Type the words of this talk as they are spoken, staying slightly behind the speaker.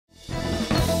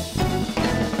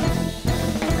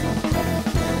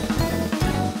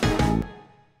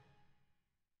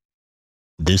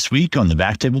This week on the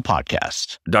BackTable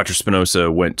podcast. Dr.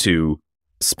 Spinoza went to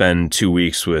spend 2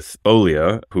 weeks with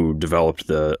Olia, who developed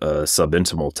the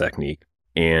subintimal technique.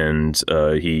 And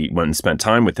he went and spent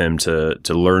time with him to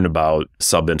learn about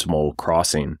subintimal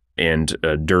crossing. And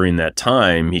during that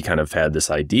time, he kind of had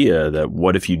this idea that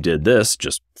what if you did this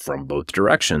just from both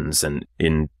directions? And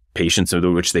in patients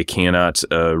in which they cannot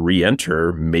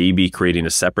re-enter, maybe creating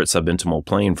a separate subintimal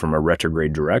plane from a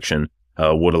retrograde direction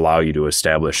would allow you to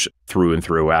establish through and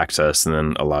through access and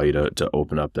then allow you to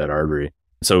open up that artery.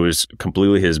 So it was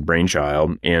completely his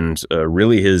brainchild, and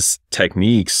really his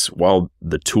techniques, while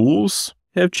the tools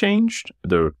have changed,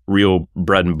 the real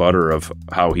bread and butter of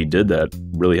how he did that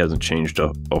really hasn't changed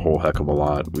a whole heck of a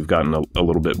lot. We've gotten a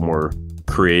little bit more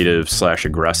creative /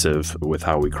 aggressive with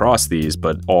how we cross these,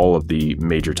 but all of the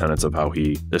major tenets of how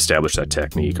he established that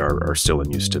technique are still in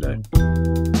use today.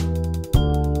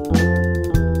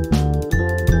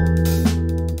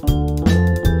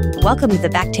 Welcome to the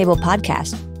BackTable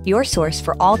podcast, your source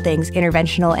for all things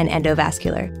interventional and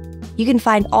endovascular. You can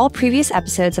find all previous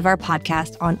episodes of our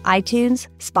podcast on iTunes,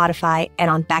 Spotify,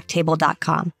 and on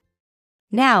backtable.com.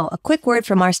 Now, a quick word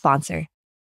from our sponsor.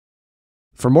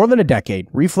 For more than a decade,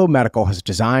 Reflow Medical has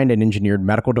designed and engineered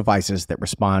medical devices that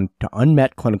respond to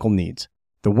unmet clinical needs.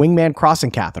 The Wingman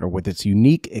crossing catheter with its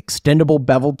unique extendable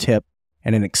beveled tip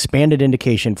and an expanded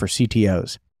indication for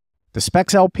CTOs. The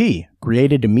Specs LP,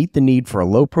 created to meet the need for a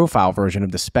low-profile version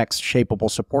of the Specs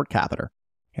shapeable support catheter.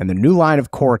 And the new line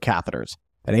of Core catheters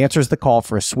that answers the call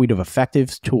for a suite of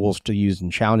effective tools to use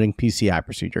in challenging PCI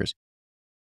procedures.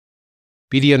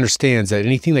 BD understands that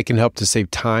anything that can help to save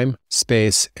time,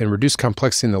 space, and reduce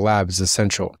complexity in the lab is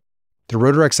essential. The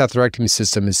Rotarex Atherectomy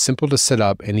system is simple to set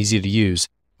up and easy to use,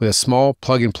 with a small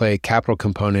plug-and-play capital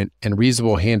component and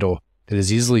reusable handle that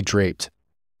is easily draped.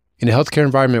 In a healthcare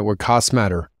environment where costs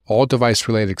matter, all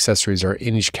device-related accessories are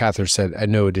in each catheter set at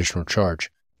no additional charge,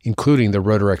 including the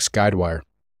Rotarex guide wire.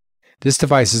 This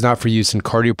device is not for use in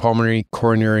cardiopulmonary,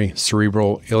 coronary,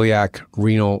 cerebral, iliac,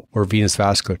 renal, or venous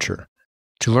vasculature.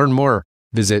 To learn more,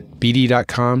 visit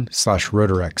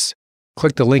bd.com/Rotarex.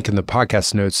 Click the link in the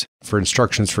podcast notes for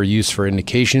instructions for use for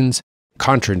indications,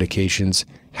 contraindications,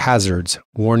 hazards,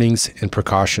 warnings, and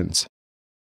precautions.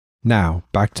 Now,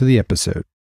 back to the episode.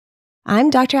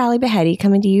 I'm Dr. Baheti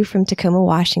coming to you from Tacoma,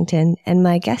 Washington, and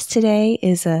my guest today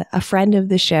is a friend of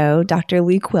the show, Dr.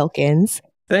 Luke Wilkins.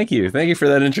 Thank you. Thank you for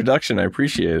that introduction. I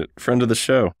appreciate it. Friend of the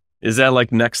show. Is that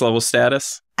like next level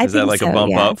status? Is that like a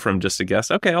bump up from just a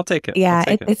guest? Okay, I'll take it. Yeah,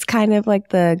 it's kind of like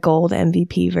the gold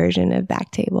MVP version of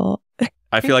BackTable.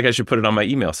 I feel like I should put it on my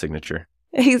email signature.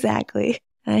 Exactly.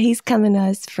 He's coming to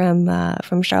us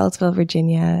from Charlottesville,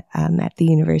 Virginia, at the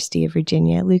University of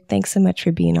Virginia. Luke, thanks so much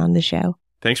for being on the show.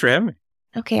 Thanks for having me.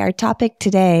 Okay, our topic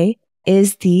today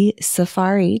is the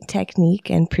Safari technique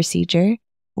and procedure.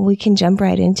 We can jump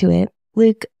right into it.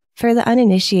 Luke, for the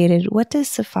uninitiated, what does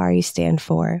Safari stand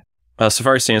for?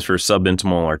 Safari stands for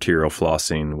subintimal arterial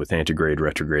flossing with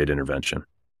antegrade-retrograde intervention.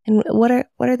 And what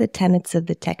are the tenets of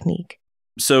the technique?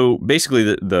 So basically,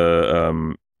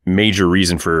 the major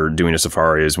reason for doing a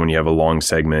Safari is when you have a long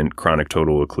segment chronic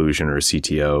total occlusion or a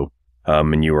CTO,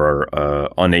 and you are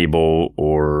unable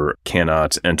or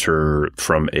cannot enter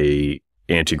from a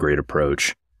antegrade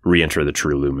approach, re-enter the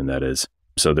true lumen, that is.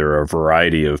 So there are a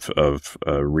variety of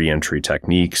re-entry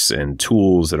techniques and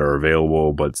tools that are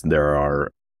available, but there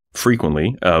are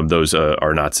frequently those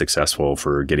are not successful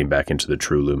for getting back into the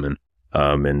true lumen.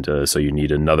 So you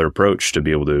need another approach to be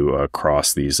able to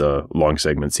cross these long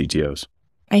segment CTOs.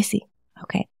 I see.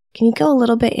 Okay. Can you go a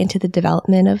little bit into the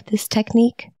development of this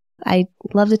technique? I'd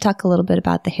love to talk a little bit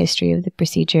about the history of the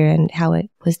procedure and how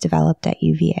it was developed at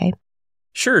UVA.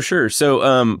 Sure.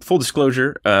 So, full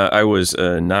disclosure, I was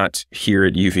not here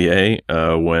at UVA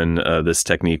when this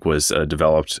technique was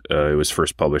developed. It was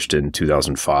first published in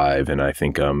 2005, and I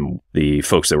think the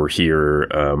folks that were here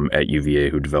at UVA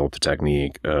who developed the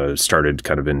technique started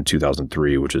kind of in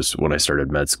 2003, which is when I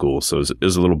started med school. So it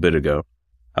was a little bit ago.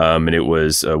 And it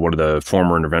was one of the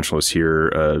former interventionalists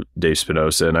here, Dave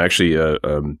Spinoza, and actually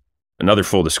another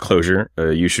full disclosure,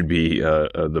 you should be,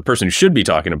 the person who should be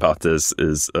talking about this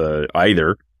is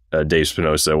either Dave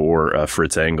Spinoza or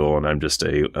Fritz Engel, and I'm just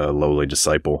a lowly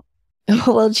disciple.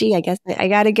 Well, gee, I guess I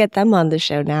got to get them on the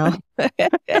show now.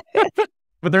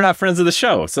 But they're not friends of the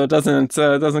show, so it doesn't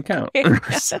count.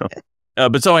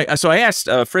 So I asked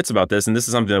Fritz about this, and this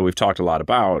is something that we've talked a lot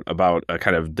about a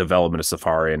kind of development of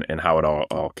Safari and how it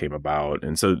all came about.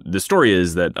 And so the story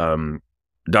is that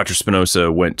Dr.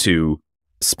 Spinoza went to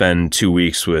spend 2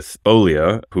 weeks with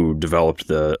Olia, who developed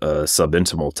the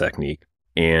subintimal technique,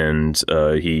 and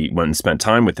he went and spent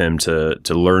time with him to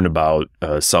learn about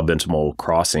subintimal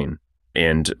crossing.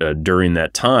 And during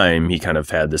that time, he kind of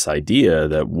had this idea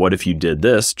that what if you did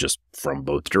this just from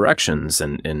both directions,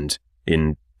 and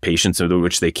in patients in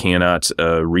which they cannot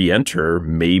re-enter,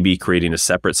 maybe creating a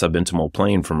separate subintimal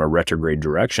plane from a retrograde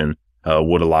direction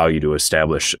would allow you to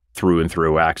establish through and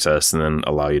through access and then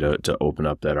allow you to open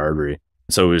up that artery.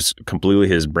 So it was completely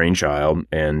his brainchild,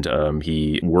 and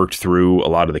he worked through a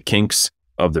lot of the kinks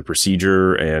of the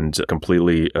procedure and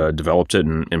completely developed it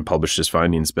and published his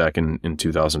findings back in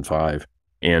 2005.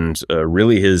 And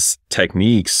really his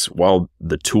techniques, while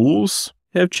the tools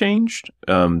have changed,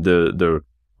 the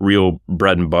real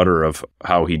bread and butter of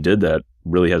how he did that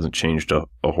really hasn't changed a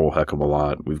whole heck of a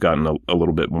lot. We've gotten a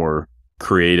little bit more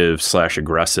creative /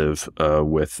 aggressive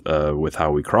with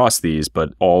how we cross these, but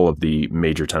all of the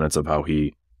major tenets of how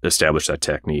he established that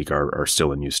technique are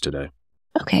still in use today.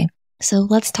 Okay. So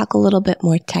let's talk a little bit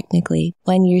more technically.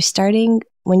 When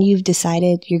you've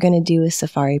decided you're going to do a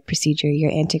Safari procedure,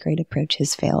 your antegrade approach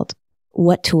has failed,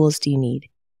 what tools do you need?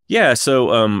 Yeah,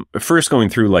 so first going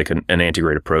through like an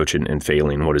antegrade approach and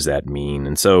failing, what does that mean?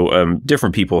 And so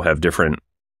different people have different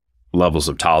levels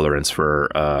of tolerance for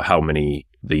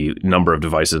the number of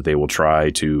devices they will try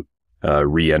to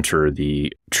re-enter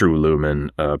the true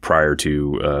lumen prior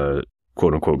to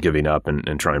quote unquote giving up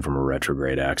and trying from a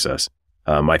retrograde access.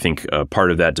 I think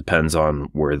part of that depends on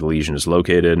where the lesion is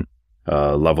located,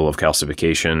 level of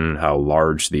calcification, how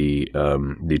large the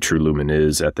true lumen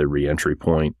is at the re-entry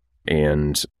point,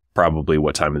 and probably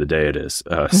what time of the day it is.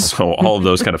 So all of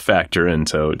those kind of factor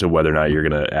into whether or not you're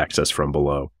going to access from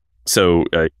below. So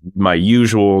my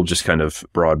usual just kind of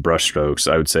broad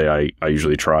brushstrokes, I would say I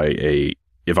usually try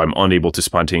if I'm unable to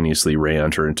spontaneously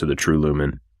re-enter into the true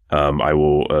lumen, I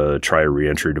will try a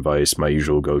re-entry device. My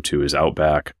usual go-to is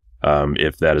Outback.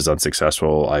 If that is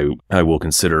unsuccessful, I will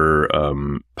consider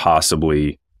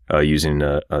possibly using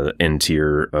an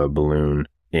Enteer balloon,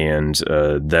 and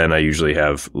then I usually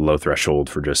have low threshold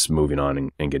for just moving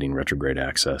on and getting retrograde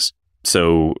access.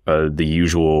 So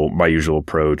my usual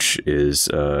approach is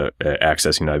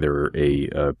accessing either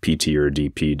a PT or a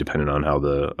DP, depending on how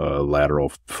the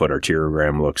lateral foot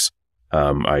arteriogram looks.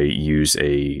 I use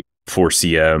a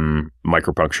 4cm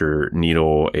micropuncture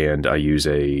needle, and I use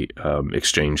a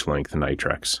exchange length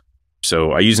Nitrex.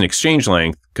 So I use an exchange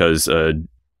length because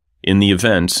in the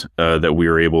event that we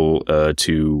are able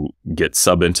to get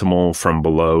subintimal from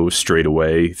below straight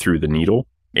away through the needle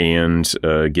and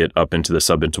get up into the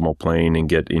subintimal plane and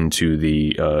get into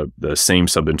the same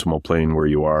subintimal plane where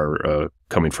you are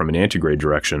coming from an antegrade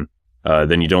direction,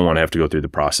 then you don't want to have to go through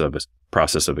the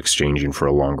process of exchanging for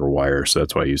a longer wire. So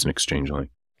that's why I use an exchange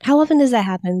length. How often does that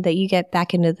happen, that you get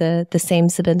back into the same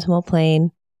subintimal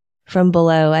plane from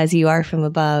below as you are from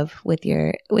above with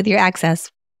your access?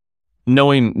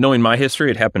 Knowing my history,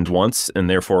 it happened once, and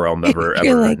therefore I'll never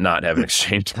ever not have an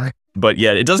exchange length. But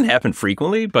yeah, it doesn't happen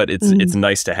frequently, but it's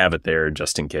nice to have it there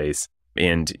just in case.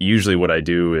 And usually what I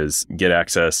do is get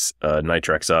access,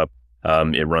 Nitrex up,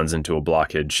 it runs into a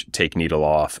blockage, take needle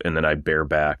off, and then I bear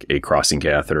back a crossing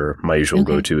catheter. My usual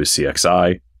go-to is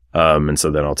CXI. And so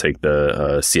then I'll take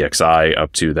the CXI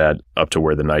up to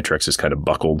where the Nitrex is kind of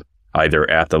buckled, either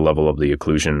at the level of the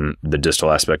occlusion, the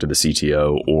distal aspect of the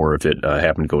CTO, or if it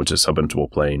happened to go into subintimal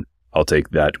plane, I'll take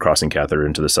that crossing catheter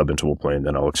into the subintimal plane,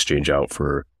 then I'll exchange out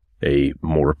for a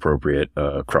more appropriate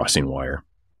crossing wire.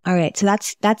 All right, so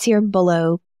that's your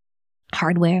below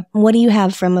hardware. What do you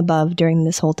have from above during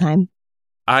this whole time?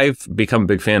 I've become a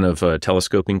big fan of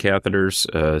telescoping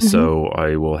catheters, so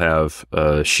I will have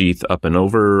a sheath up and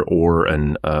over or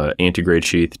an antegrade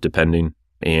sheath, depending.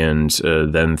 And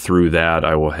then through that,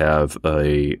 I will have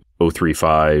a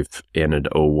 035 and an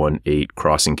 018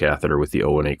 crossing catheter with the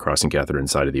 018 crossing catheter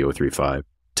inside of the 035.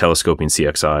 Telescoping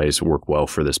CXIs work well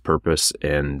for this purpose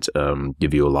and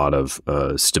give you a lot of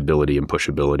stability and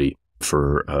pushability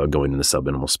for going in the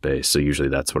subintimal space. So usually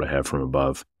that's what I have from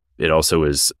above. It also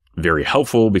is very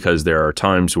helpful because there are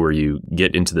times where you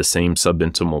get into the same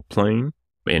subintimal plane.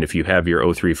 And if you have your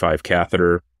 035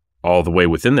 catheter all the way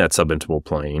within that subintimal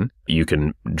plane, you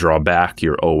can draw back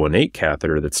your 018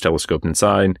 catheter that's telescoped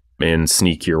inside and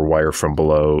sneak your wire from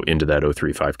below into that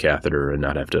 035 catheter and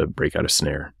not have to break out a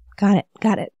snare. Got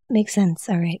it. Makes sense.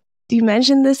 All right. You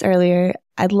mentioned this earlier.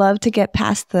 I'd love to get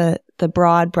past the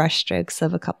broad brushstrokes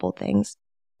of a couple things.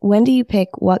 When do you pick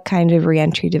what kind of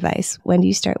reentry device? When do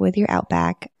you start with your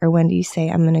Outback, or when do you say,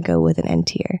 I'm going to go with an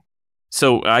Enteer?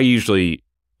 So I usually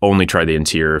only try the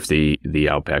Enteer if the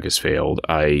Outback has failed.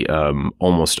 I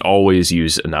almost always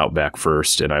use an Outback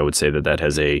first, and I would say that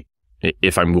has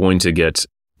if I'm going to get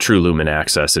true lumen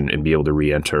access and be able to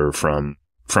re-enter from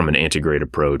an antegrade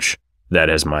approach, that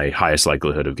has my highest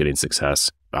likelihood of getting success.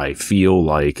 I feel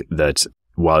like that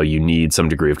while you need some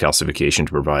degree of calcification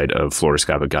to provide a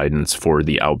fluoroscopic guidance for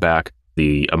the Outback,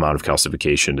 the amount of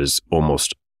calcification is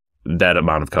almost, that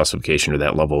amount of calcification or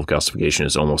that level of calcification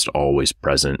is almost always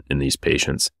present in these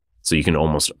patients. So you can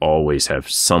almost always have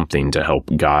something to help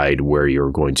guide where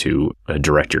you're going to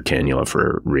direct your cannula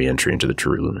for reentry into the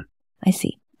true lumen. I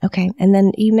see. Okay. And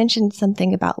then you mentioned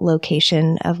something about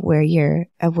location of where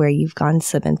you've gone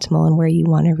subintimal and where you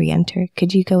want to reenter.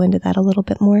 Could you go into that a little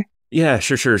bit more? Yeah,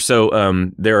 sure.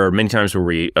 So there are many times where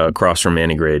we cross from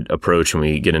antegrade approach and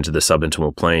we get into the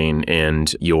subintimal plane,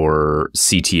 and your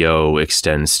CTO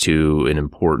extends to an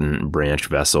important branch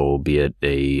vessel, be it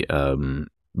a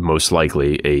most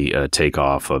likely a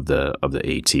takeoff of the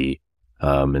AT.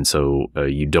 And so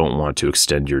you don't want to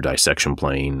extend your dissection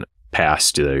plane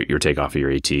past your takeoff of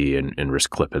your AT and risk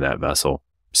clipping that vessel.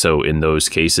 So in those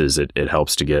cases, it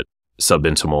helps to get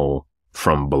subintimal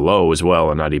from below as well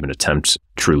and not even attempt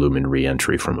true lumen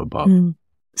reentry from above.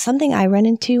 Something I run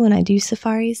into when I do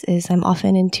safaris is I'm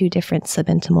often in two different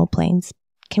subintimal planes.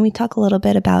 Can we talk a little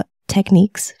bit about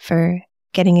techniques for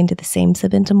getting into the same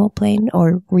subintimal plane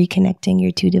or reconnecting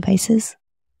your two devices?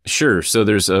 Sure. So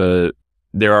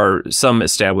there are some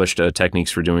established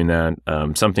techniques for doing that.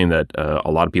 Something that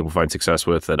a lot of people find success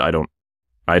with that I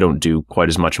don't do quite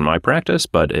as much in my practice,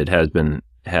 but it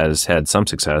has had some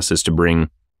success, is to bring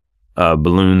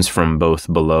balloons from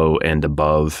both below and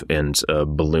above and a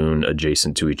balloon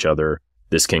adjacent to each other.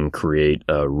 This can create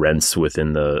rents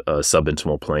within the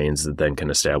subintimal planes that then can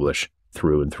establish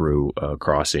through and through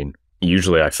crossing.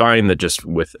 Usually I find that just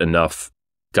with enough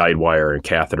guide wire and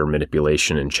catheter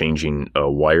manipulation and changing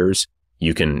wires,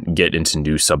 you can get into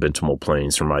new subintimal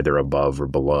planes from either above or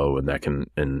below, and that can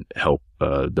help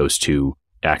those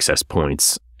access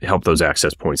points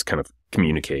kind of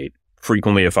communicate.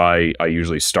 Frequently, if I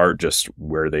usually start just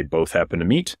where they both happen to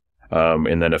meet,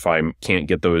 and then if I can't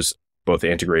get those, both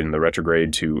the antegrade and the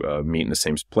retrograde, to meet in the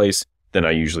same place, then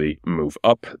I usually move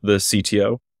up the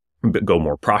CTO, but go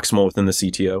more proximal within the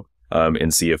CTO,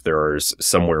 and see if there is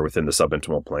somewhere within the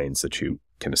subintimal planes that you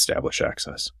can establish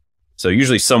access. So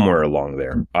usually somewhere along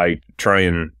there. I try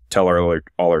and tell all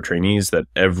our trainees that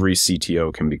every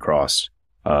CTO can be crossed,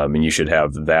 and you should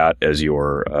have that as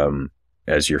your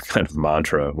kind of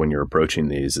mantra when you're approaching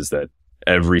these, is that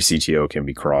every CTO can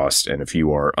be crossed, and if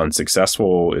you are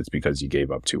unsuccessful, it's because you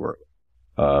gave up too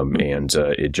early. And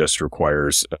it just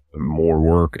requires more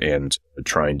work and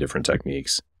trying different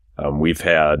techniques. We've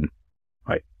had,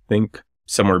 I think,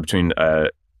 somewhere between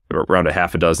around a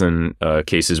half a dozen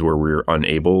cases where we're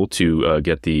unable to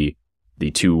get the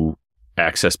two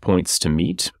access points to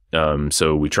meet.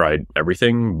 So we tried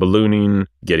everything: ballooning,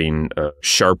 getting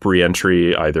sharp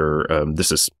reentry. Either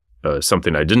this is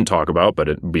something I didn't talk about,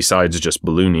 but besides just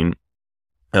ballooning,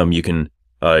 you can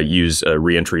use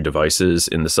reentry devices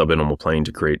in the subintimal plane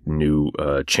to create new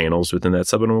channels within that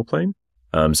subintimal plane.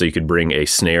 So you could bring a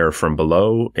snare from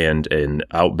below and an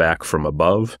Outback from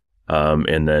above,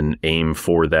 and then aim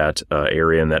for that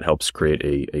area, and that helps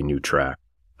create a new track.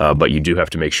 But you do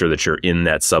have to make sure that you're in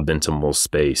that subintimal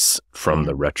space from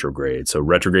the retrograde. So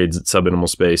retrograde's subintimal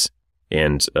space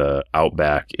and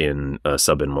Outback in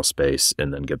subintimal space,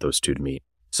 and then get those two to meet.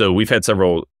 So we've had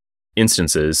several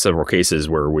cases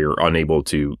where we're unable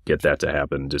to get that to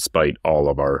happen despite all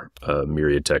of our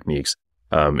myriad techniques.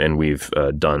 And we've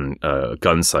done a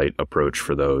gun sight approach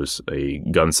for those. A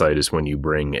gun sight is when you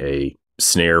bring a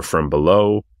snare from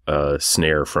below,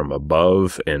 snare from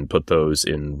above, and put those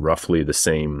in roughly the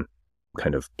same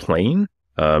kind of plane.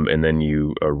 And then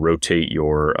you rotate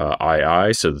your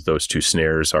II so that those two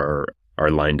snares are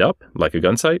lined up like a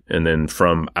gun sight. And then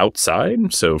from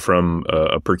outside, so from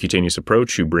a percutaneous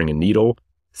approach, you bring a needle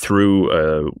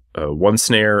through one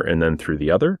snare and then through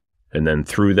the other. And then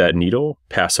through that needle,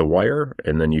 pass a wire,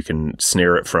 and then you can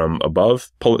snare it from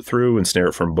above, pull it through, and snare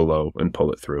it from below and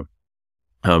pull it through.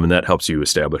 And that helps you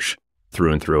establish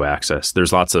through and through access.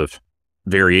 There's lots of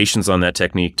variations on that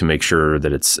technique to make sure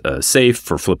that it's safe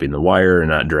for flipping the wire and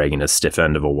not dragging a stiff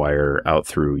end of a wire out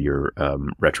through your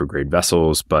retrograde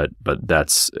vessels, but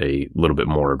that's a little bit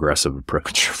more aggressive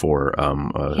approach for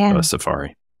a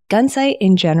safari. Gun sight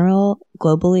in general,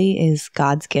 globally, is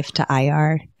God's gift to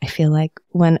IR. I feel like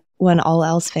when all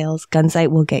else fails, gun sight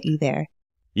will get you there.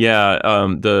 Yeah,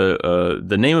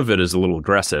 the name of it is a little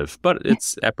aggressive, but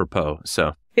it's apropos.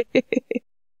 So,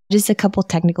 just a couple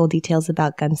technical details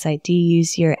about gun sight. Do you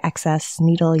use your XS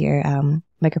needle, your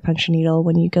micropuncture needle,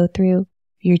 when you go through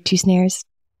your two snares?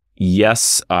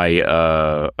 Yes,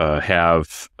 I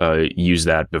have used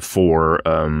that before.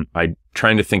 I'm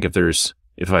trying to think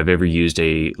if I've ever used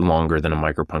a longer than a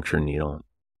micropuncture needle,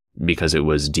 because it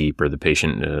was deep or the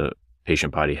patient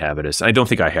patient body habitus. I don't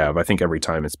think I have. I think every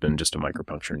time it's been just a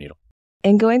micropuncture needle.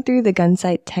 And going through the gun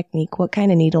sight technique, what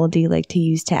kind of needle do you like to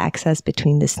use to access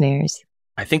between the snares?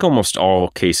 I think almost all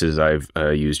cases I've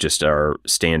used just our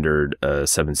standard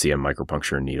 7cm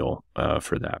micropuncture needle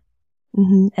for that.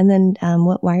 Mm-hmm. And then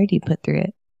what wire do you put through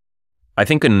it? I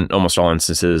think in almost all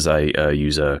instances, I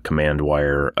use a command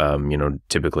wire.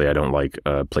 Typically I don't like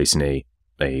placing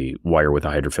a wire with a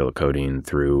hydrophilic coating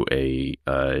through a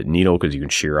needle because you can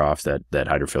shear off that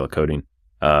hydrophilic coating.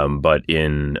 But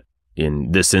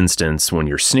in this instance, when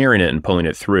you're snaring it and pulling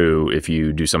it through, if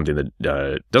you do something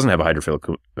that doesn't have a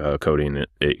hydrophilic coating,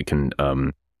 it can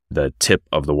the tip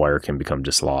of the wire can become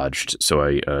dislodged. So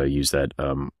I use that.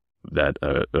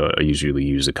 I usually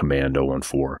use a command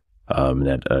 014.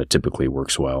 That typically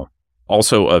works well.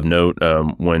 Also of note,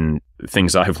 when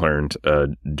things I've learned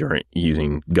during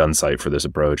using gun sight for this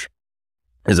approach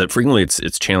is that frequently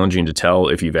it's challenging to tell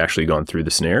if you've actually gone through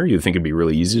the snare. You'd think it'd be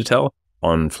really easy to tell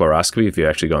on fluoroscopy if you've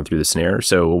actually gone through the snare.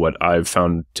 So what I've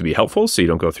found to be helpful, so you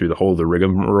don't go through the whole of the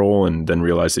rigmarole and then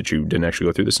realize that you didn't actually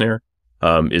go through the snare,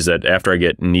 is that after I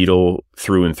get needle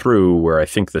through and through where I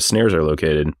think the snares are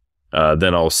located,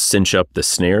 then I'll cinch up the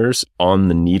snares on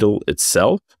the needle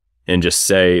itself. And just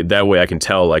say that way I can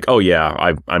tell like, oh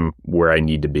yeah, I'm where I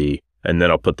need to be, and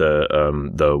then I'll put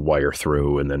the wire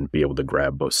through and then be able to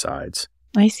grab both sides.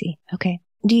 I see. Okay.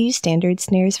 Do you use standard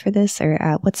snares for this, or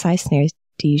what size snares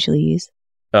do you usually use?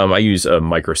 I use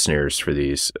micro snares for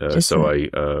these,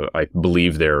 I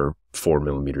believe they're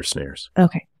 4mm snares.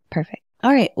 Okay, perfect.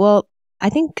 All right. Well, I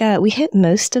think we hit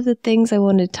most of the things I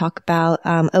wanted to talk about.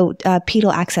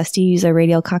 Pedal access. Do you use a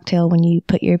radial cocktail when you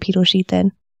put your pedal sheath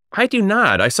in? I do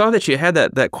not. I saw that you had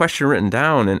that question written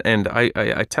down, and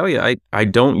I tell you, I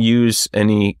don't use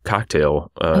any cocktail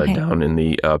down in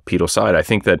the pedal side. I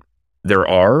think that there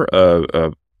are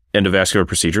endovascular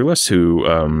proceduralists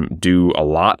who do a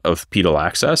lot of pedal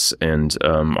access and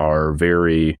are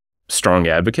very strong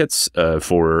advocates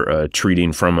for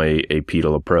treating from a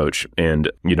pedal approach.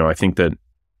 And I think that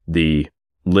the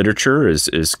literature is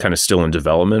kind of still in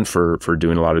development for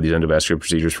doing a lot of these endovascular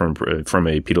procedures from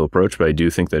a pedal approach, but I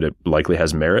do think that it likely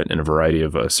has merit in a variety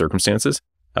of circumstances.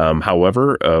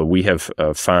 However, we have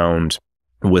found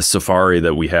with Safari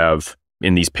that we have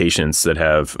in these patients that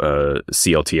have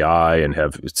CLTI and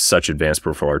have such advanced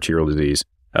peripheral arterial disease,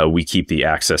 we keep the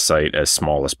access site as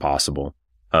small as possible.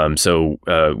 So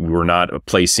we're not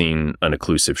placing an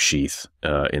occlusive sheath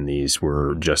in these.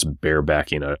 We're just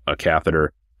barebacking a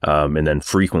catheter. And then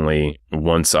frequently,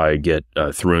 once I get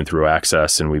through and through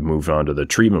access and we've moved on to the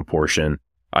treatment portion,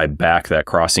 I back that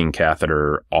crossing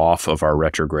catheter off of our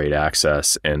retrograde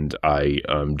access, and I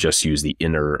just use the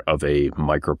inner of a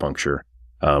micropuncture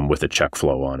with a check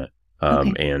flow on it.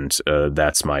 And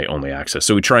that's my only access.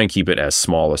 So we try and keep it as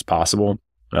small as possible.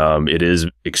 It is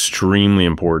extremely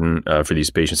important for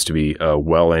these patients to be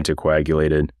well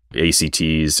anticoagulated.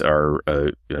 ACTs are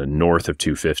north of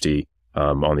 250.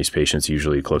 On these patients,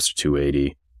 usually close to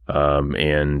 280.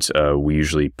 And we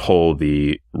usually pull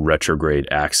the retrograde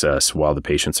access while the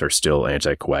patients are still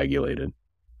anticoagulated,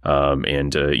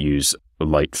 and use a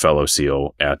light fellow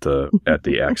seal at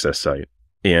the access site.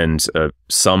 And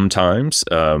sometimes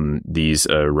these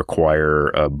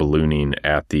require ballooning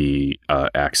at the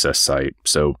access site.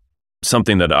 So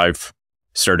something that I've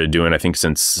started doing, I think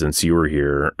since you were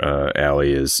here,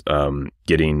 Allie, is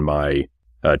getting my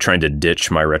trying to ditch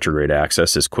my retrograde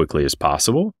access as quickly as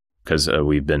possible, because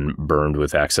we've been burned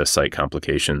with access site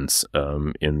complications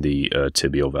in the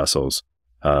tibial vessels.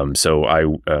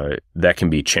 So that can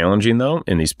be challenging though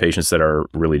in these patients that are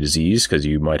really diseased, because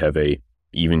you might have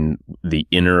even the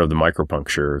inner of the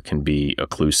micropuncture can be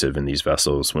occlusive in these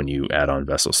vessels when you add on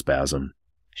vessel spasm.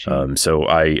 Sure. So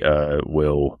I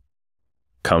will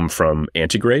come from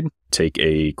antegrade, take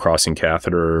a crossing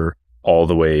catheter all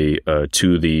the way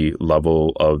to the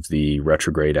level of the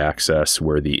retrograde access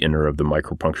where the inner of the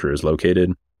micropuncture is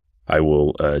located. I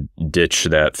will ditch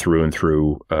that through and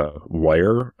through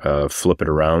wire, flip it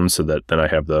around so that then I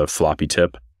have the floppy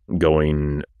tip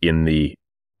going in the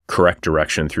correct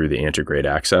direction through the antegrade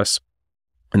access.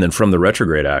 And then from the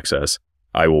retrograde access,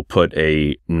 I will put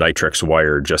a nitrex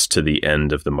wire just to the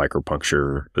end of the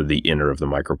micropuncture, the inner of the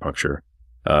micropuncture.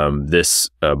 This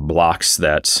blocks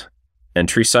that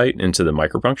entry site into the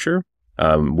micropuncture,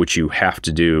 which you have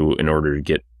to do in order to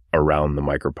get around the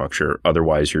micropuncture.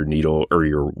 Otherwise, your needle or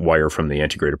your wire from the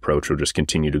antegrade approach will just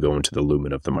continue to go into the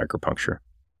lumen of the micropuncture.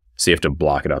 So you have to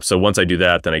block it up. So once I do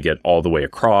that, then I get all the way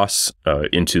across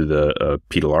into the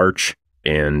pedal arch,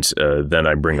 and then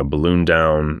I bring a balloon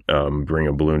down, bring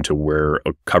a balloon to where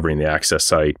covering the access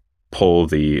site, pull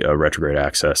the retrograde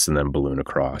access and then balloon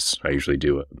across. I usually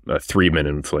do a 3-minute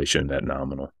inflation at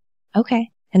nominal. Okay.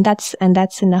 And that's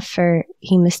enough for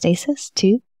hemostasis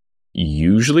too?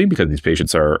 Usually, because these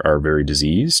patients are very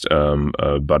diseased,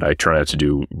 but I try not to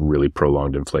do really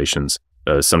prolonged inflations.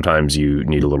 Sometimes you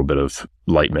need a little bit of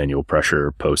light manual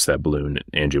pressure post that balloon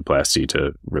angioplasty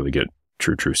to really get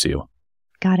true seal.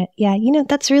 Got it. Yeah.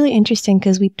 That's really interesting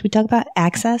because we talk about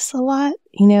access a lot,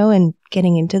 and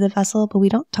getting into the vessel, but we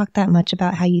don't talk that much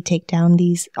about how you take down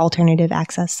these alternative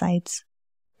access sites.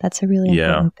 That's a really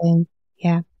important thing.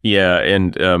 Yeah. Yeah.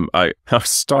 And I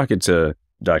was talking to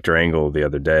Dr. Engel the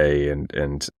other day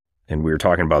and we were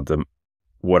talking about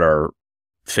what our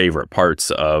favorite parts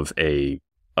of a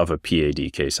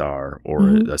PAD case are, or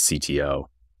a CTO.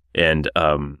 And,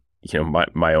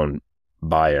 my own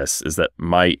bias is that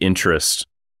my interest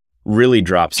really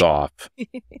drops off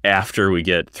after we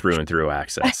get through and through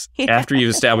access. After you've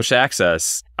established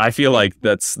access, I feel like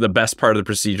that's the best part of the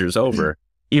procedure is over,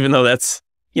 even though that's,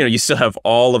 you still have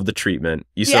all of the treatment.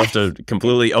 You still have to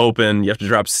completely open. You have to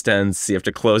drop stents. You have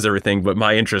to close everything. But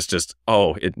my interest just,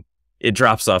 it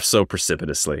drops off so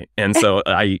precipitously. And so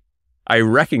I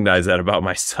recognize that about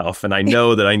myself, and I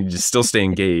know that I need to still stay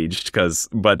engaged that's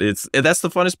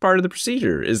the funnest part of the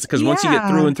procedure is because once you get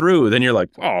through and through, then you're like,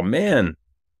 oh man,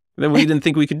 then we didn't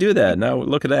think we could do that. Now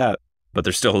look at that. But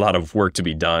there's still a lot of work to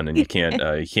be done, and you can't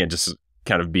just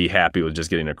kind of be happy with just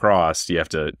getting across. You have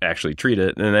to actually treat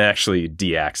it and then actually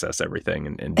de-access everything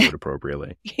and do it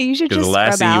aproppriately. You should just the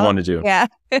last thing you want to do. Yeah.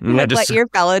 Let your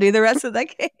fellow do the rest of that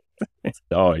case.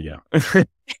 Oh yeah.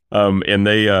 And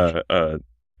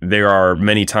there are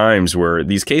many times where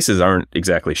these cases aren't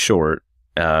exactly short,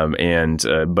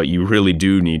 but you really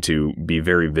do need to be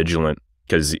very vigilant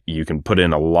because you can put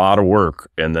in a lot of work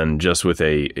and then just with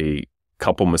a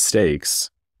couple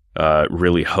mistakes,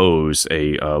 really hose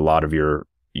a lot of your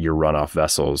runoff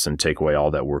vessels and take away all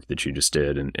that work that you just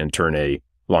did and turn a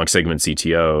long segment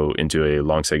CTO into a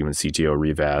long segment CTO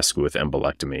revasc with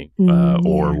embolectomy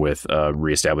or with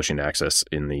reestablishing access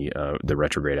in the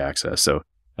retrograde access. So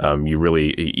you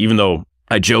really, even though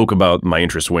I joke about my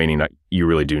interest waning, you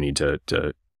really do need to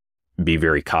be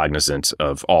very cognizant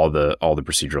of all the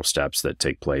procedural steps that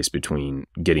take place between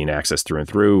getting access through and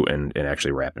through and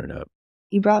actually wrapping it up.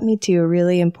 You brought me to a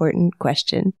really important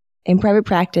question. In private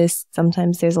practice,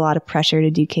 sometimes there's a lot of pressure to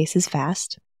do cases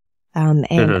fast.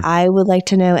 I would like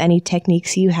to know any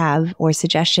techniques you have or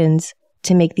suggestions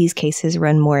to make these cases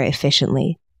run more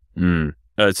efficiently.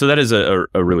 So that is a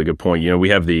really good point. We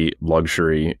have the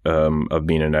luxury of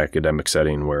being in an academic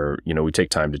setting where, we take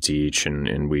time to teach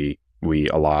and we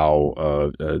allow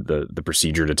the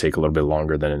procedure to take a little bit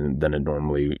longer than it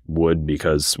normally would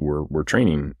because we're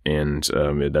training. And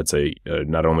that's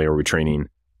not only are we training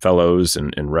fellows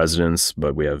and residents,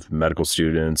 but we have medical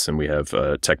students and we have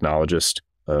technologists,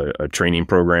 a training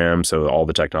program. So all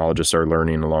the technologists are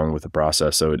learning along with the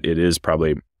process. So it is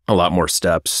probably a lot more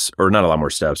steps, or not a lot more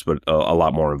steps, but a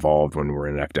lot more involved when we're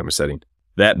in an academic setting.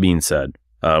 That being said,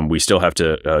 we still have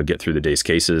to get through the day's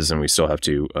cases and we still have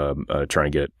to try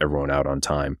and get everyone out on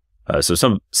time. So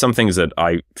some things that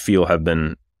I feel have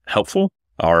been helpful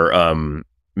are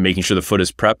making sure the foot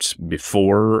is prepped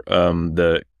before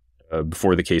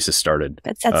the case is started.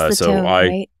 That sets the tone,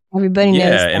 right? Everybody knows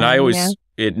that. And I always,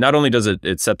 it not only does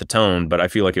it set the tone, but I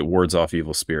feel like it wards off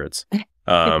evil spirits.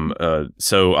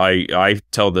 So I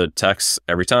tell the techs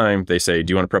every time they say,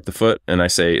 do you want to prep the foot? And I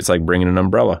say, it's like bringing an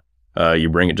umbrella. You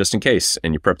bring it just in case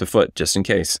and you prep the foot just in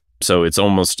case. So it's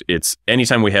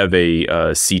anytime we have a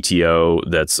CTO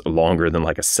that's longer than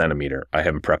like a centimeter, I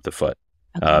have them prep the foot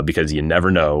because you never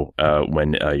know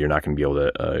when you're not going to be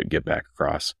able to get back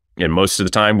across. And most of the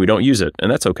time we don't use it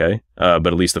and that's okay. But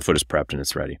at least the foot is prepped and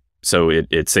it's ready. So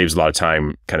it saves a lot of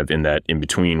time kind of in that in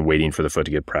between waiting for the foot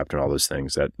to get prepped and all those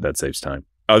things that saves time.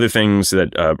 Other things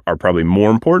that are probably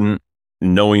more important,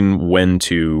 knowing when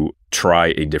to try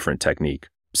a different technique.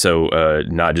 So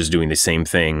not just doing the same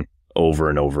thing over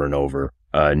and over and over,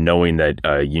 knowing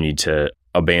that you need to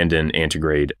abandon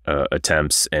antegrade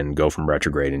attempts and go from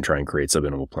retrograde and try and create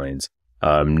subintimal planes,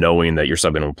 knowing that your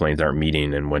subintimal planes aren't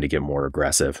meeting and when to get more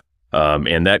aggressive.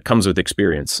 And that comes with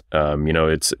experience.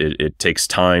 It takes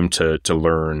time to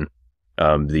learn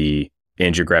the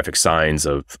angiographic signs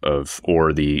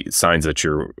or the signs that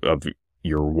of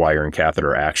your wire and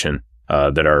catheter action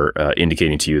that are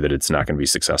indicating to you that it's not going to be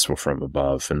successful from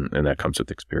above, and that comes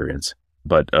with experience.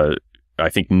 But I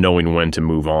think knowing when to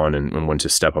move on and when to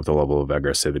step up the level of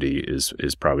aggressivity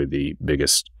is probably the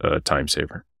biggest time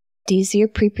saver. Does your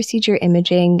pre-procedure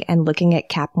imaging and looking at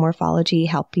cap morphology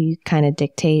help you kind of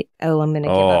dictate, I'm going to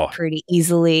give up pretty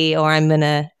easily, or I'm going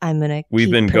to We've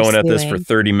keep been going at this for pursuing?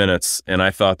 30 minutes, and I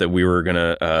thought that we were going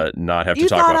to not have to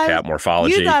talk about cap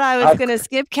morphology. You thought I was going to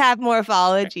skip cap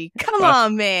morphology. Come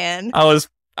on, man. I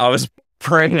was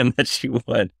praying that you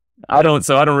would. I don't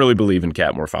really believe in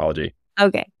cap morphology.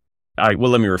 Okay.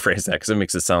 Well, let me rephrase that because it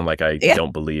makes it sound like I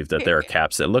don't believe that there are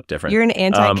caps that look different. You're an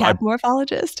anti-cap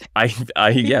morphologist?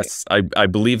 Yes, I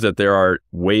believe that there are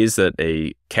ways that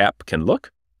a cap can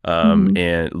look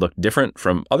and look different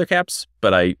from other caps,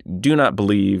 but I do not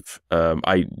believe,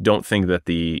 I don't think that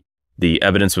the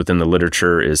evidence within the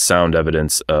literature is sound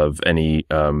evidence of any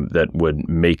that would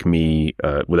make me,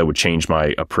 that would change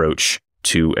my approach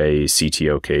to a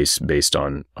CTO case based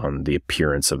on the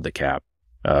appearance of the cap.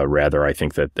 Rather, I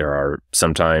think that there are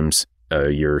sometimes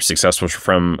you're successful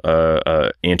from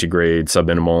antegrade,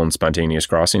 subintimal, and spontaneous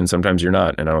crossing, and sometimes you're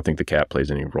not. And I don't think the cap plays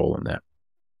any role in that.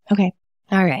 Okay.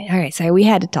 All right. Sorry, we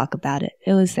had to talk about it.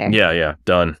 It was there. Yeah.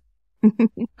 Done.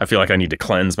 I feel like I need to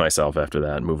cleanse myself after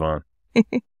that and move on.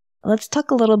 Let's talk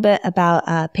a little bit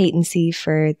about patency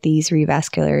for these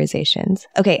revascularizations.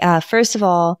 Okay. First of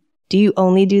all, do you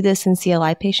only do this in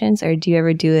CLI patients, or do you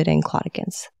ever do it in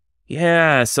claudicants?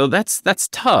 Yeah, so that's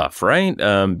tough, right?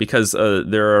 Because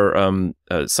there are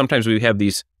sometimes we have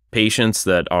these patients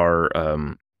that are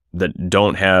that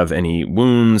don't have any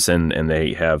wounds and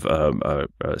they have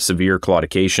severe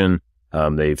claudication.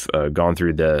 They've gone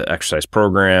through the exercise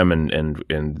program and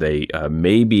they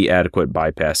may be adequate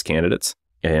bypass candidates,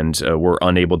 and we're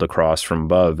unable to cross from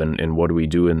above. And what do we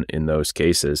do in those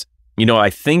cases?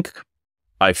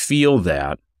 I feel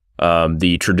that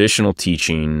the traditional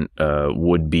teaching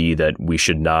would be that we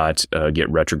should not get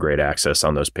retrograde access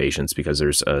on those patients because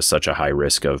there's such a high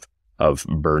risk of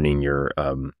burning your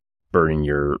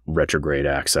retrograde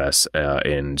access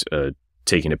and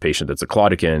taking a patient that's a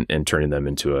claudicant and turning them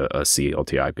into a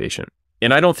CLTI patient.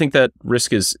 And I don't think that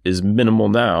risk is minimal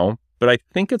now, but I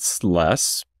think it's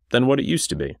less than what it used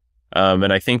to be.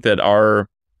 And I think that our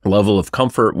level of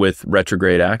comfort with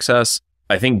retrograde access,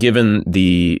 I think given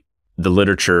the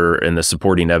literature and the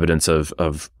supporting evidence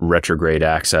of retrograde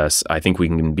access, I think we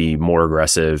can be more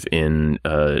aggressive in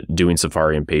doing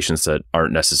Safari in patients that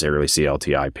aren't necessarily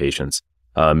CLTI patients.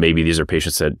 Maybe these are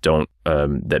patients that don't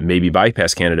that may be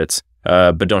bypass candidates,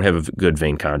 but don't have a good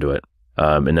vein conduit,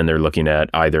 and then they're looking at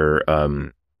either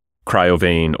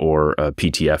cryovein or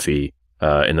PTFE,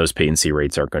 and those patency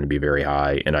rates aren't going to be very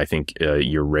high. And I think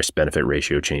your risk-benefit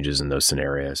ratio changes in those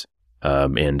scenarios.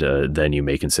 And then you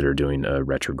may consider doing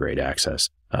retrograde access.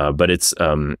 But it's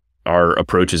our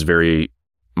approach is very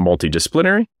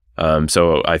multidisciplinary.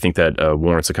 So I think that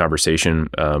warrants a conversation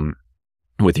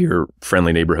with your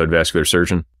friendly neighborhood vascular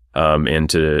surgeon and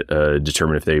to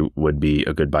determine if they would be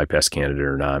a good bypass candidate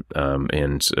or not.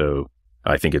 And so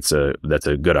I think that's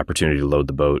a good opportunity to load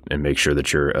the boat and make sure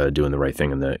that you're doing the right thing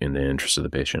in the interest of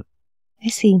the patient. I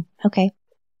see. Okay.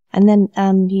 And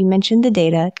then you mentioned the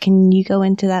data. Can you go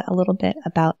into that a little bit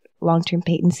about long-term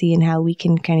patency and how we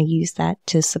can kind of use that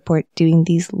to support doing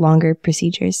these longer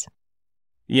procedures?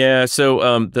 Yeah, so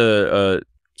the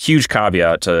huge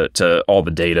caveat to all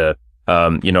the data,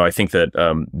 I think that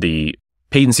the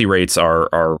patency rates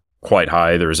are quite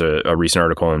high. There's a recent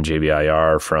article in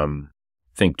JVIR from,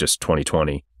 I think, just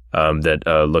 2020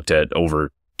 that looked at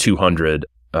over 200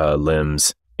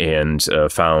 limbs and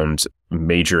found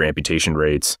major amputation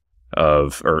rates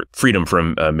or freedom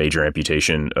from major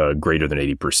amputation greater than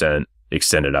 80%,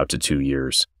 extended out to 2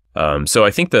 years. So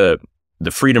I think the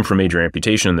freedom from major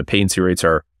amputation and the patency rates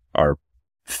are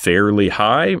fairly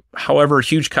high. However,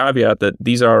 huge caveat that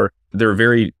they're a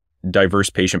very diverse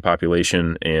patient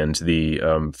population, and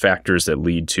the factors that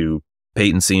lead to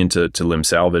patency and to limb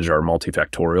salvage are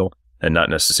multifactorial and not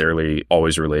necessarily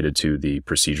always related to the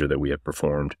procedure that we have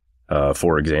performed.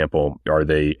 For example,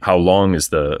 how long is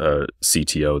the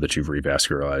CTO that you've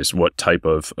revascularized? What type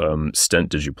of stent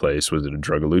did you place? Was it a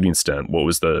drug-eluting stent? What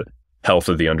was the health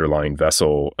of the underlying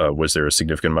vessel? Was there a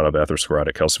significant amount of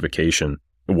atherosclerotic calcification?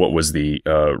 What was the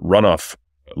runoff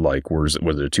like? Was it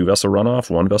a 2-vessel runoff,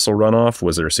 1-vessel runoff?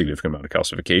 Was there a significant amount of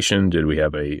calcification? Did we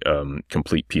have a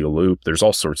complete pedal loop? There's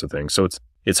all sorts of things. So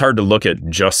it's hard to look at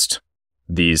just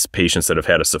these patients that have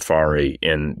had a Safari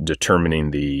and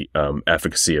determining the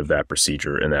efficacy of that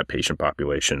procedure in that patient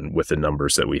population with the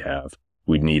numbers that we have.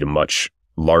 We'd need a much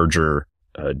larger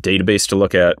database to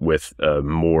look at with a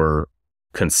more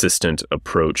consistent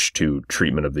approach to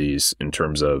treatment of these in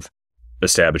terms of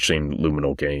establishing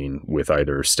luminal gain with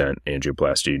either stent,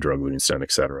 angioplasty, drug-eluting stent,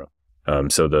 et cetera.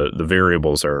 So the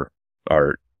variables are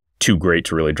too great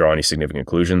to really draw any significant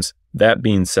conclusions. That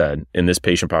being said, in this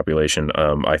patient population,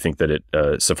 I think that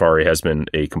Safari has been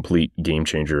a complete game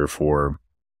changer for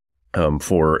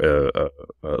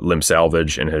limb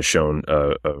salvage, and has shown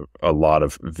a lot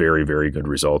of very, very good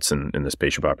results in this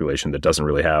patient population that doesn't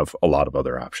really have a lot of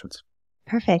other options.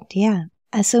 Perfect. Yeah.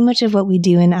 So much of what we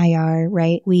do in IR,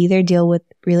 right? We either deal with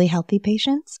really healthy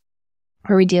patients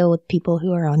or we deal with people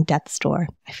who are on death's door,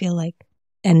 I feel like.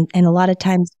 And a lot of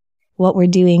times what we're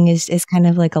doing is kind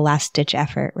of like a last ditch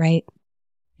effort, right?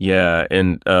 Yeah.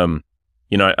 And,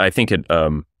 I think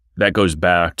that goes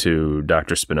back to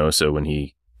Dr. Spinoza when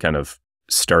he kind of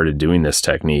started doing this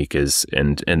technique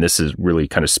and this is really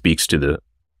kind of speaks to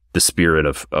the spirit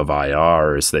of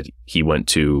IR, is that he went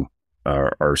to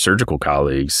our surgical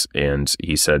colleagues and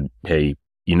he said, hey,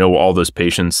 all those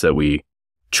patients that we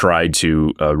tried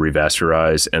to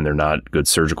revascularize and they're not good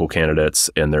surgical candidates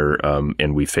and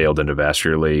and we failed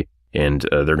endovascularly and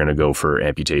they're going to go for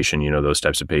amputation, those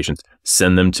types of patients,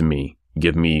 send them to me.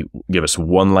 Give us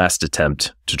one last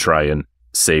attempt to try and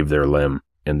save their limb.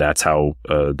 And that's how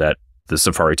the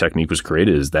Safari technique was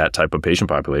created, is that type of patient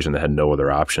population that had no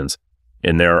other options.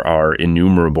 And there are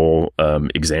innumerable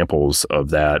examples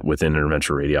of that within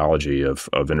interventional radiology, of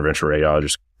interventional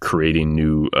radiologists creating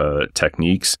new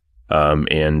techniques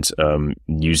and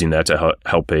using that to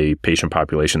help a patient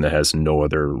population that has no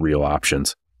other real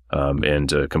options,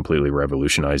 and completely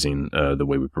revolutionizing the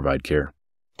way we provide care.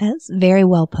 That's very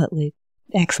well put, Luke.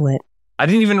 Excellent. I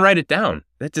didn't even write it down.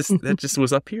 That just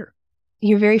was up here.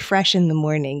 You're very fresh in the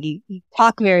morning. You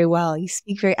talk very well. You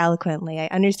speak very eloquently. I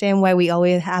understand why we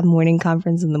always have morning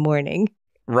conference in the morning.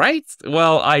 Right?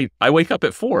 Well, I wake up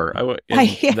at 4.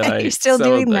 You're still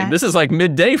doing that. This is like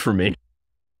midday for me.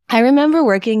 I remember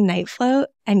working night float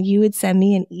and you would send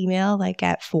me an email like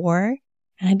at 4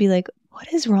 and I'd be like,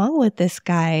 what is wrong with this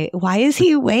guy? Why is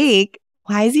he awake?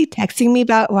 Why is he texting me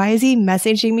why is he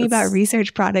messaging me about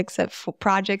research projects at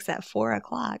 4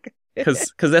 o'clock?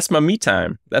 Because that's my me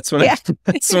time. That's when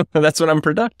that's when I'm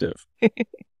productive.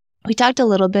 We talked a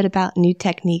little bit about new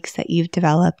techniques that you've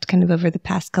developed kind of over the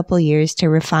past couple of years to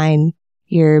refine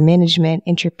your management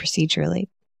intraprocedurally.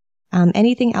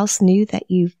 Anything else new that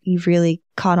you've really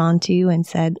caught on to and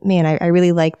said, man, I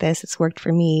really like this. It's worked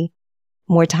for me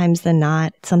more times than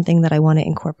not. It's something that I want to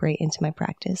incorporate into my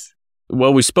practice.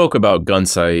 Well, we spoke about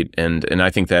gunsight, and I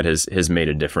think that has made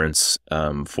a difference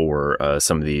for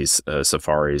some of these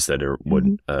safaris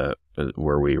that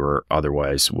where we were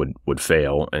otherwise would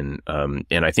fail, and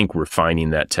I think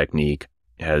refining that technique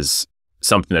has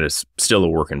something that is still a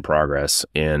work in progress,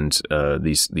 and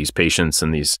these patients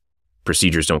and these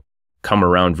procedures don't come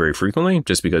around very frequently,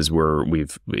 just because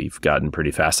we've gotten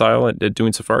pretty facile at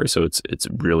doing safari, so it's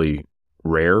really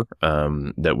rare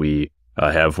that we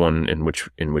have one in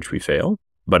which we fail.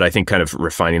 But I think kind of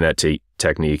refining that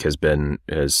technique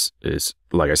is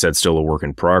like I said, still a work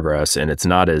in progress, and it's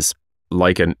not as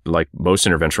like most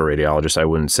interventional radiologists. I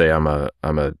wouldn't say I'm a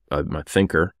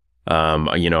thinker.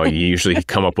 You usually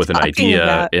come up with an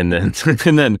idea and then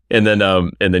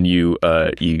you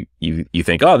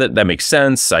think, oh, that makes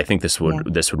sense. I think this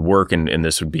would work and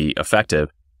this would be effective.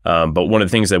 But one of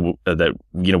the things that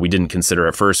we didn't consider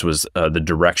at first was the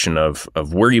direction of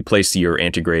where you place your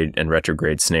antegrade and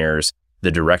retrograde snares,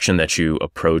 the direction that you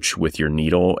approach with your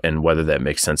needle, and whether that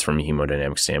makes sense from a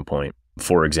hemodynamic standpoint.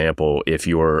 For example, if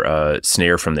your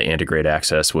snare from the antegrade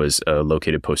axis was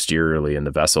located posteriorly in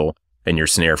the vessel, and your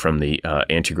snare from the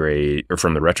antegrade or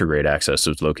from the retrograde axis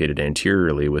was located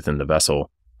anteriorly within the vessel,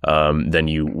 then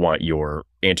you want your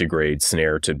antegrade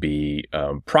snare to be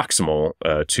proximal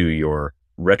to your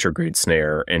retrograde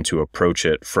snare and to approach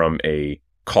it from a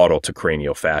caudal to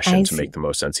cranial fashion to make the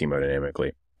most sense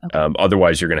hemodynamically. Okay.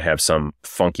 Otherwise, you're going to have some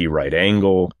funky right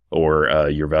angle, or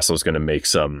your vessel is going to make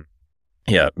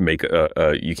you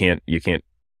can't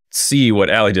see what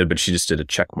Allie did, but she just did a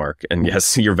check mark. And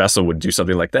yes, your vessel would do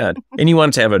something like that. And you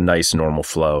want it to have a nice normal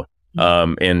flow.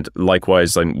 And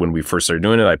likewise, when we first started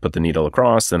doing it, I put the needle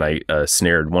across, then I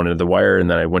snared one end of the wire,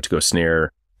 and then I went to go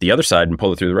snare the other side and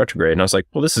pull it through the retrograde. And I was like,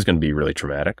 well, this is going to be really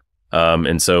traumatic.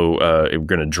 And so we're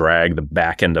going to drag the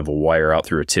back end of a wire out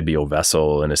through a tibial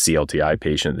vessel in a CLTI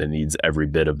patient that needs every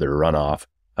bit of their runoff.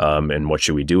 And what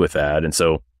should we do with that? And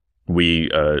so we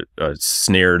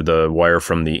snared the wire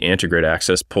from the antegrade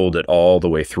axis, pulled it all the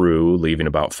way through, leaving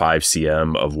about 5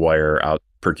 cm of wire out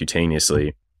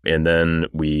percutaneously. And then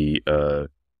we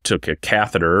took a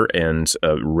catheter and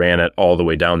ran it all the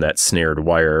way down that snared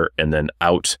wire and then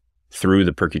out through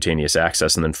the percutaneous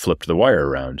axis, and then flipped the wire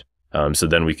around. So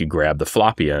then we could grab the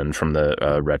floppy end from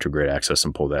the retrograde axis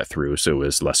and pull that through, so it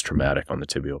was less traumatic on the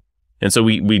tibial. And so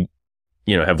we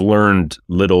have learned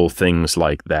little things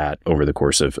like that over the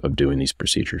course of doing these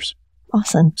procedures.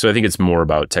 Awesome. So I think it's more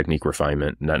about technique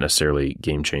refinement, not necessarily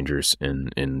game changers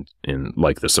in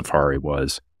like the Safari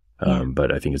was.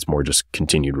 But I think it's more just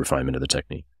continued refinement of the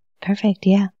technique. Perfect.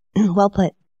 Yeah. Well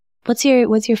put. What's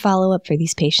your follow-up for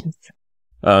these patients?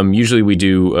 Usually we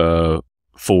do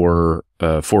 4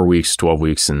 weeks, 12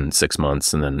 weeks, and 6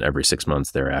 months, and then every 6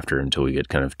 months thereafter until we get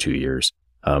kind of 2 years.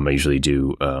 I usually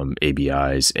do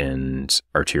ABIs and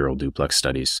arterial duplex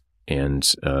studies,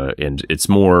 and it's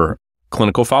more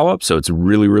clinical follow-up. So it's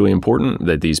really, really important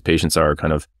that these patients are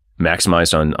kind of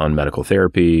maximized on medical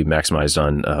therapy, maximized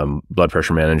on blood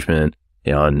pressure management,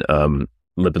 on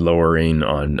lipid lowering,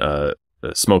 on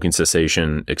smoking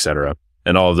cessation, et cetera.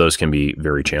 And all of those can be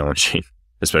very challenging,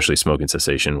 especially smoking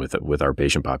cessation with our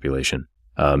patient population.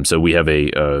 So we have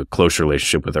a close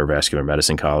relationship with our vascular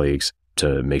medicine colleagues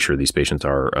to make sure these patients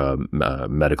are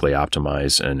medically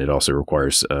optimized. And it also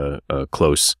requires a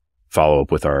close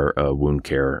follow-up with our wound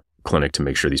care clinic to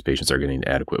make sure these patients are getting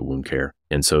adequate wound care.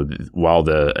 And so while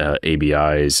the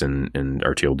ABIs and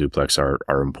arterial duplex are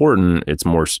important, it's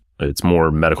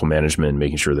more medical management,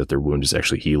 making sure that their wound is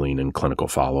actually healing, and clinical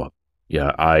follow-up.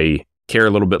 Yeah, I care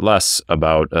a little bit less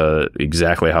about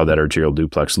exactly how that arterial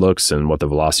duplex looks and what the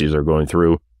velocities are going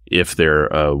through if their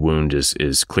wound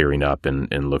is clearing up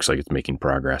and looks like it's making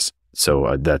progress.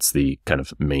 So that's the kind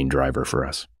of main driver for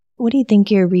us. What do you think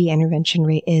your re-intervention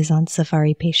rate is on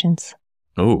Safari patients?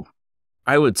 Oh,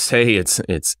 I would say it's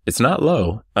not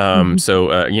low.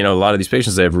 So, a lot of these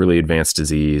patients, they have really advanced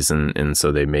disease, and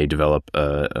so they may develop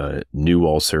new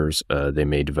ulcers. They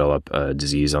may develop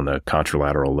disease on the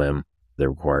contralateral limb that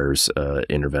requires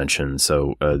intervention.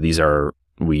 So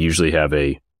we usually have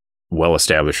a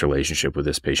well-established relationship with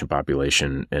this patient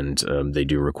population, and they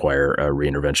do require a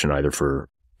reintervention either for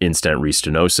in-stent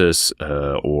restenosis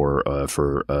or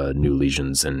for new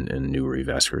lesions and new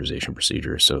revascularization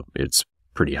procedures. So it's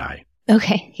pretty high.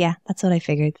 Okay. Yeah, that's what I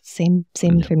figured. Same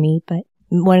for me, but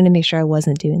wanted to make sure I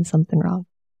wasn't doing something wrong.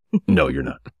 No, you're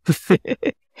not.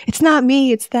 It's not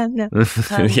me, it's them. No.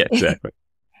 Yeah, exactly.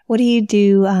 What do you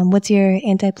do? What's your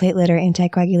antiplatelet or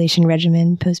anticoagulation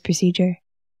regimen post-procedure?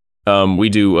 We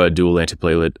do dual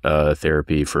antiplatelet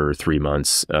therapy for 3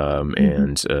 months,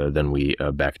 and then we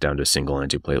back down to single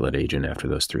antiplatelet agent after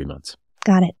those 3 months.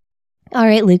 Got it. All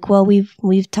right, Luke. Well,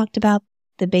 we've talked about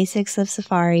the basics of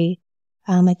Safari.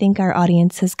 I think our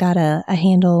audience has got a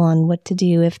handle on what to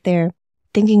do if they're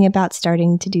thinking about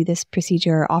starting to do this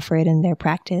procedure or offer it in their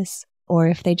practice, or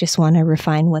if they just want to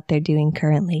refine what they're doing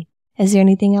currently. Is there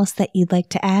anything else that you'd like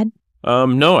to add?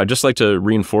 No, I'd just like to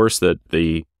reinforce that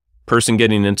the person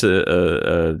getting into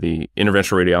the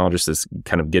interventional radiologist that's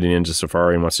kind of getting into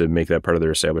Safari and wants to make that part of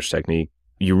their established technique,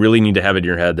 you really need to have it in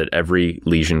your head that every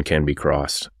lesion can be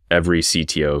crossed. Every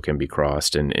CTO can be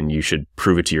crossed, and you should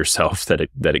prove it to yourself that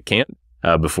it can't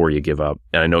before you give up.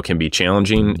 And I know it can be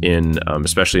challenging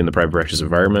especially in the private practice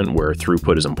environment where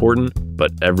throughput is important,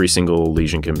 but every single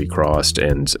lesion can be crossed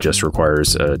and just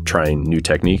requires trying new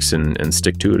techniques and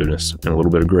stick-to-itiveness and a little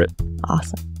bit of grit.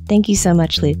 Awesome. Thank you so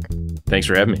much, Luke. Thanks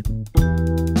for having me.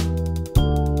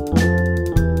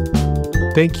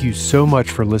 Thank you so much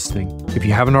for listening. If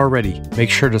you haven't already, make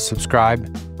sure to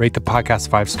subscribe, rate the podcast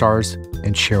 5 stars,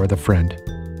 and share with a friend.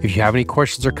 If you have any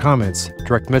questions or comments,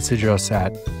 direct message us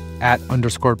at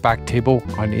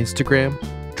 @_BackTable on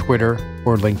Instagram, Twitter,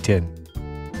 or LinkedIn.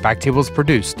 BackTable is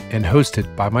produced and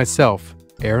hosted by myself,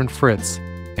 Aaron Fritz,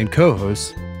 and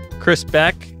co-hosts Chris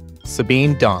Beck,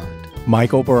 Sabine Dond,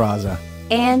 Michael Barraza,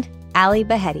 and Ali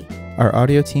Baheti. Our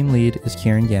audio team lead is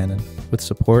Kieran Gannon, with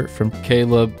support from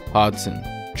Caleb Hodson,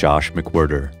 Josh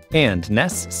McWhirter, and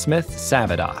Ness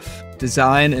Smith-Savadoff.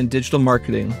 Design and digital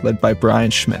marketing led by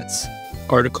Brian Schmitz.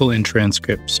 Article and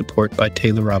transcript support by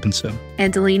Taylor Robinson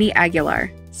and Delaney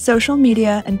Aguilar. Social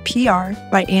media and PR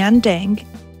by Ann Dang.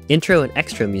 Intro and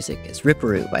extra music is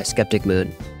Ripperoo by Skeptic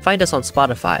Moon. Find us on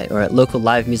Spotify or at local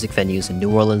live music venues in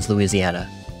New Orleans, Louisiana.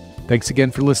 Thanks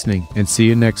again for listening, and see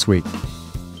you next week.